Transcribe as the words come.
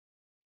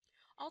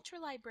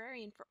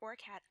Librarian for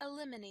OrCAD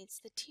eliminates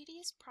the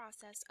tedious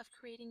process of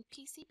creating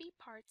PCB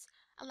parts,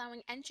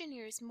 allowing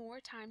engineers more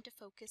time to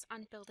focus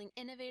on building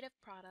innovative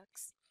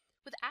products.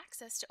 With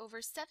access to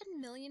over 7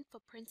 million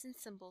footprints and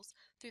symbols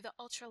through the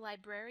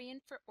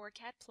Librarian for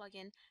OrCAD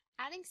plugin,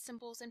 adding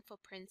symbols and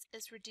footprints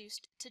is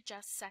reduced to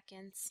just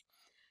seconds.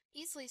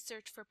 Easily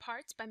search for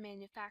parts by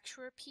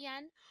manufacturer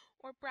PN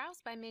or browse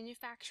by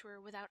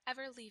manufacturer without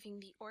ever leaving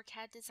the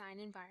OrCAD design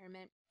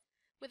environment.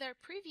 With our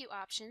preview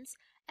options,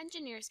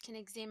 engineers can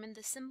examine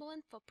the symbol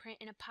and footprint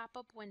in a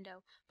pop-up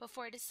window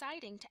before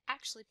deciding to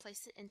actually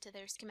place it into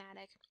their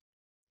schematic.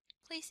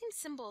 Placing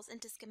symbols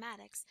into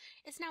schematics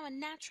is now a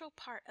natural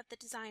part of the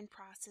design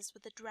process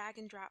with the drag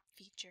and drop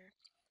feature.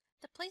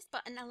 The Place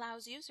button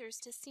allows users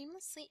to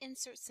seamlessly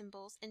insert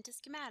symbols into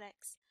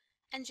schematics.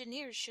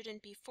 Engineers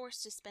shouldn't be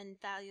forced to spend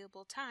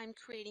valuable time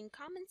creating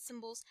common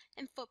symbols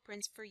and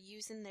footprints for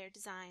use in their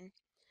design.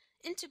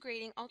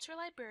 Integrating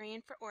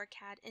Librarian for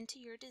OrCAD into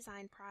your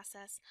design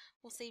process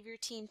will save your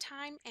team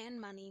time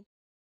and money.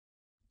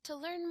 To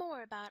learn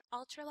more about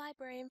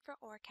Librarian for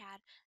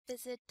OrCAD,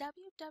 visit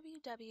www.ema-eda.com.